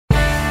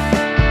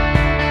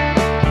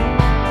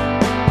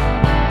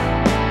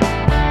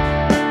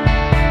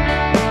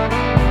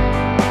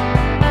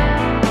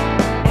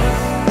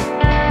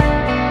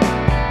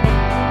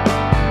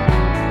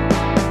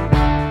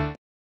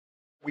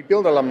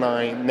build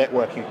alumni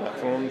networking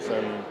platforms,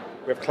 and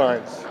we have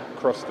clients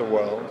across the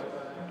world,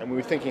 and we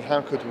were thinking,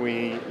 how could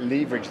we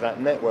leverage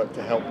that network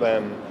to help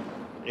them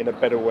in a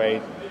better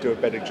way, do a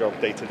better job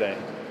day to day.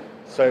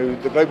 So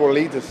the Global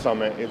Leaders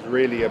Summit is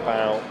really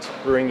about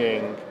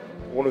bringing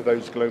all of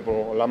those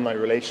global alumni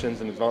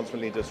relations and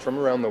advancement leaders from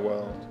around the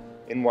world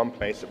in one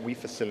place that we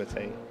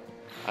facilitate,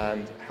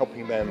 and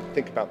helping them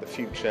think about the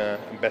future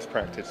and best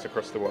practice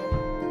across the world.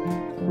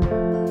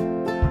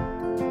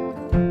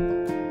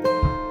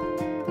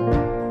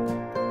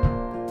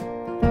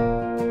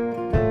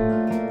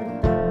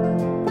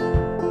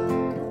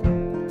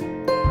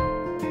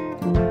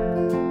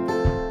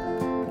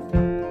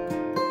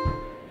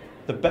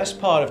 The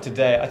best part of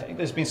today, I think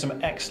there's been some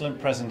excellent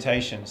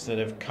presentations that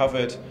have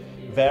covered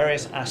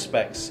various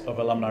aspects of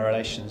alumni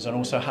relations, and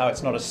also how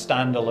it's not a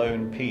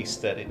standalone piece,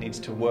 that it needs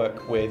to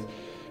work with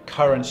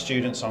current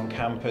students on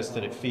campus,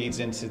 that it feeds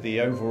into the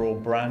overall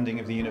branding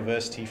of the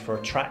university for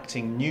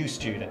attracting new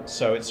students.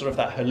 So it's sort of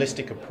that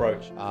holistic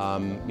approach.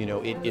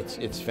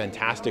 It's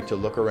fantastic to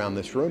look around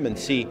this room and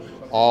see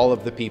all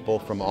of the people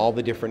from all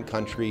the different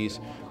countries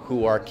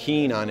who are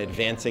keen on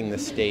advancing the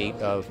state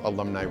of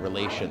alumni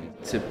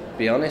relations. To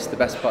be honest, the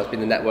best part's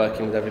been the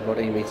networking with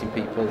everybody, meeting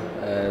people,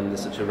 and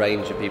there's such a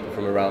range of people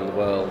from around the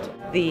world.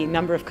 The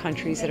number of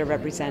countries that are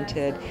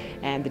represented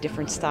and the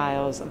different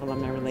styles of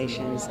alumni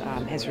relations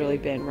has really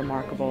been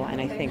remarkable, and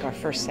I think our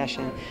first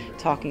session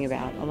talking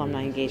about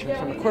alumni engagement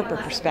from a corporate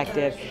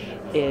perspective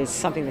is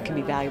something that can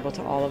be valuable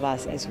to all of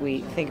us as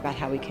we think about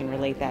how we can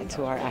relate that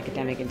to our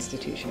academic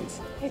institutions.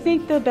 I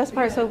think the best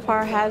part so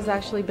far has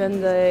actually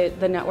been the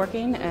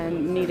networking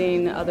and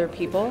meeting other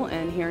people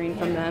and hearing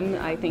from them.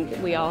 I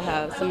think we all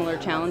have similar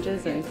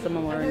challenges and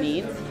similar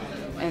needs.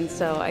 And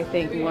so I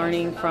think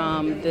learning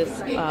from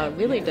this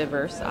really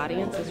diverse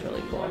audience is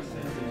really cool.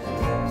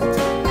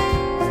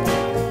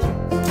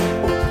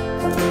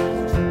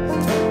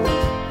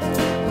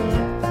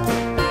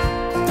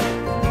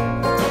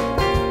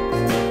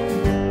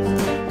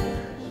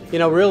 You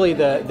know, really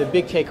the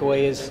big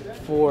takeaway is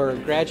for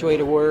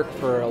graduated work,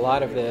 for a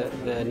lot of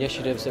the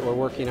initiatives that we're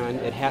working on,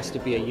 it has to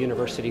be a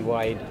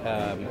university-wide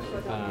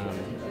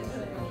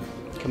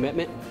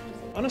commitment.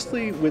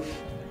 Honestly,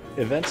 with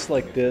events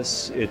like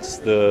this, it's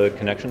the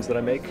connections that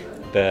I make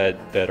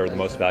that are the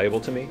most valuable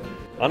to me.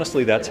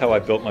 Honestly, that's how I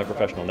built my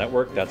professional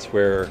network. That's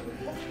where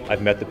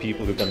I've met the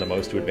people who've done the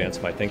most to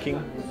advance my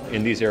thinking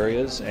in these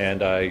areas,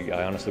 and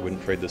I honestly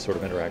wouldn't trade this sort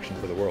of interaction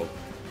for the world.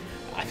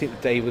 I think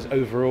the day was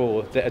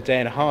overall, a day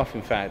and a half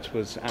in fact,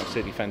 was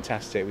absolutely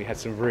fantastic. We had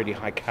some really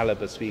high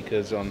caliber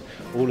speakers on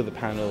all of the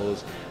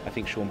panels. I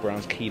think Sean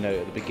Brown's keynote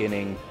at the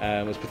beginning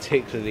was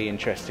particularly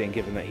interesting,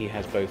 given that he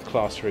has both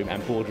classroom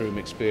and boardroom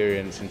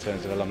experience in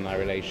terms of alumni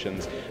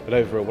relations. But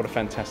overall, what a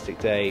fantastic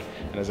day,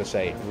 and as I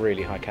say,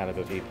 really high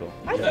caliber people.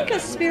 I think a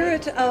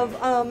spirit of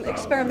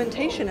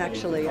experimentation,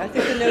 actually. I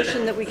think the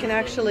notion that we can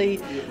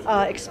actually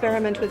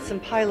experiment with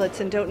some pilots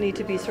and don't need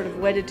to be sort of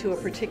wedded to a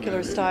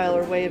particular style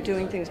or way of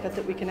doing things, but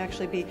that we can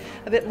actually be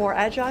a bit more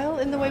agile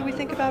in the way we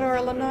think about our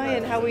alumni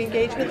and how we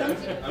engage with them.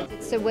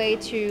 It's a way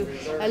to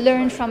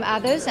learn from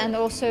others, and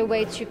also a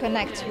way to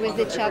connect with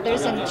each other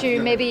and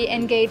to maybe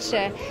engage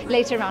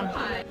later on.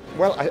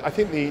 Well, I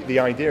think the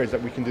idea is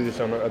that we can do this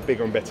on a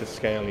bigger and better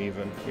scale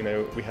even. You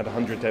know, we had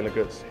 100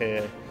 delegates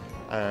here,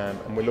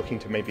 and we're looking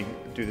to maybe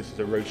do this as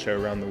a roadshow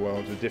around the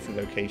world with different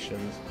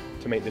locations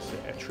to make this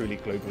a truly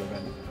global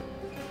event.